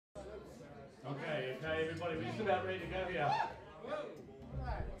everybody. We're just about ready to go here.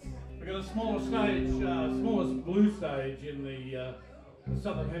 We've got a smaller stage, smallest blue stage in the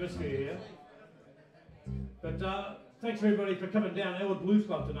southern hemisphere here. But thanks everybody for coming down Elwood Blues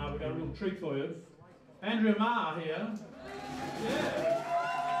Club tonight. We've got a real treat for you. Andrea Marr here. Yeah.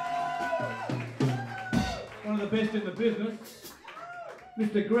 One of the best in the business.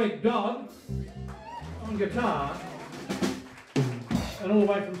 Mr. Greg Dodd on guitar. And all the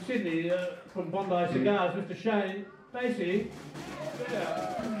way from Sydney, from Bondi Cigars, Mr. Shane Pacey.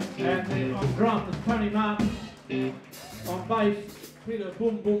 Yeah. And then on drums, Tony Martin. On bass, Peter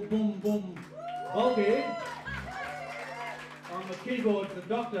Boom Boom Boom Boom Bulky. On the keyboards, the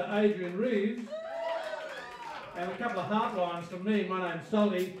Dr. Adrian Reeves. And a couple of heart lines from me. My name's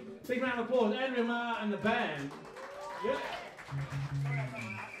Salty. Big round of applause, Andrea Marr and the band. Yeah.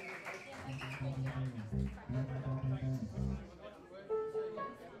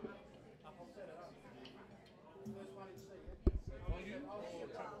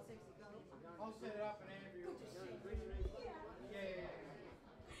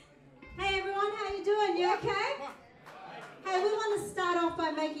 Hey everyone, how you doing? You okay? Hey, we want to start off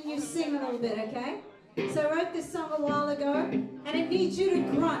by making you sing a little bit, okay? So I wrote this song a while ago, and it needs you to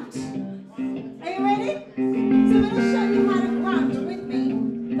grunt. Are you ready? So I'm going to show you how to grunt with me,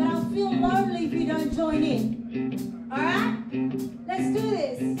 but I'll feel lonely if you don't join in. Alright? Let's do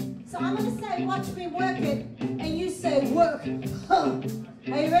this. So I'm going to say, watch me work it, and you say, work. Huh.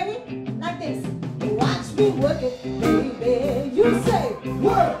 Are you ready? Like this. Watch me work it, baby. You say,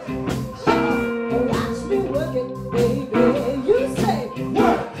 work. Huh. Watch me work it, baby. You say,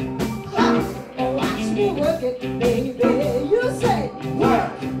 work. Huh. Watch me work it, baby. You say,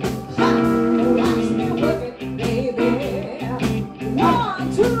 work. Huh. Watch me work it, baby.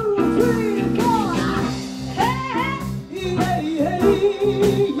 1, 2, 3, 4. Hey, yeah, yeah,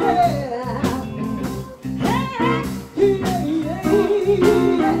 yeah. Hey, yeah, yeah,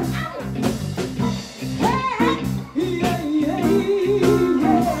 yeah.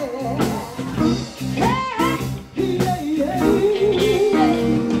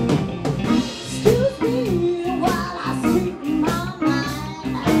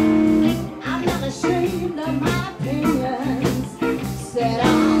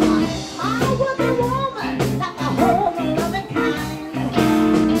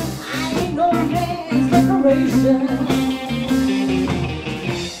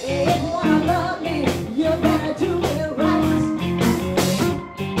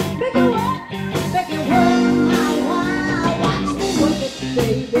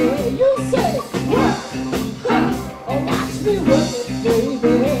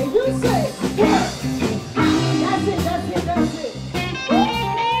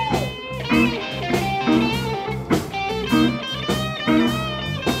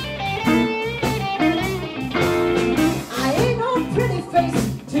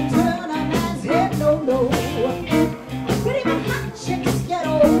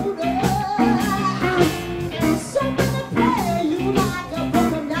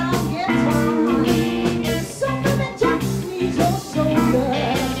 Get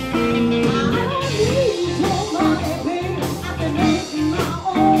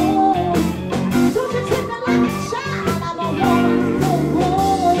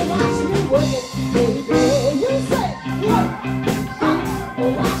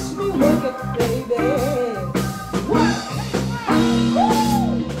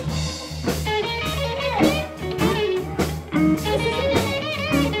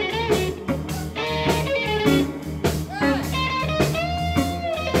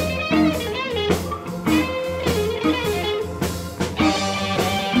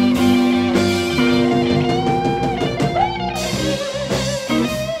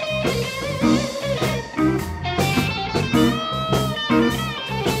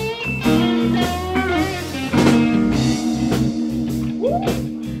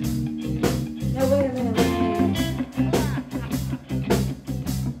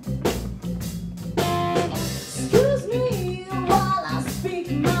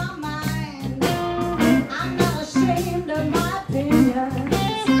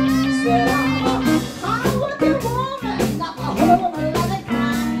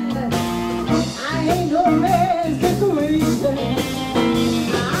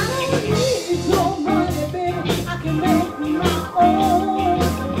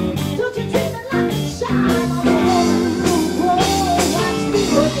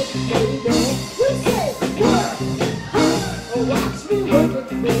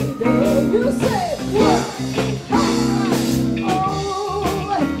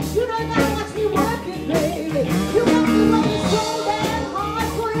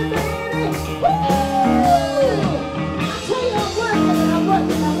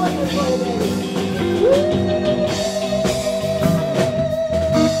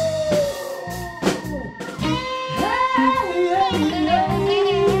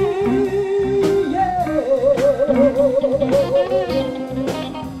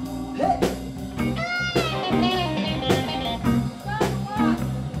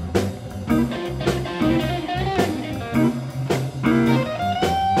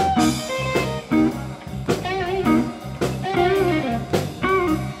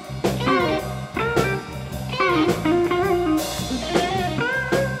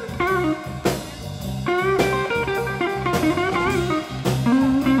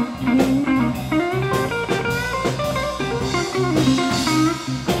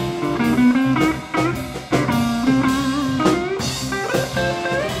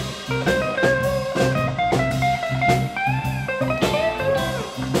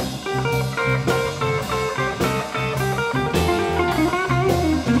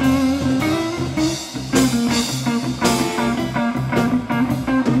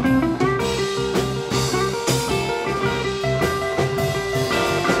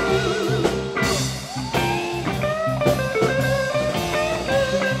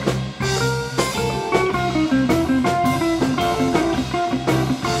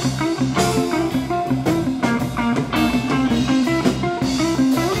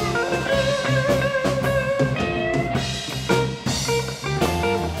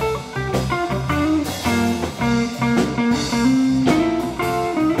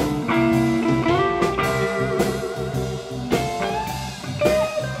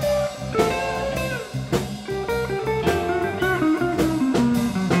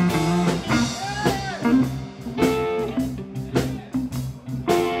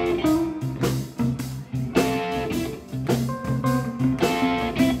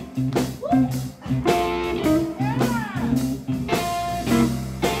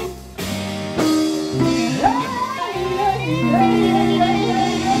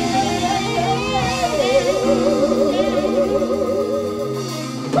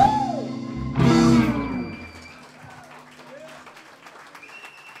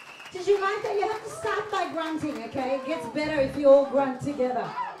Did you like that? You have to start by grunting, okay? It gets better if you all grunt together.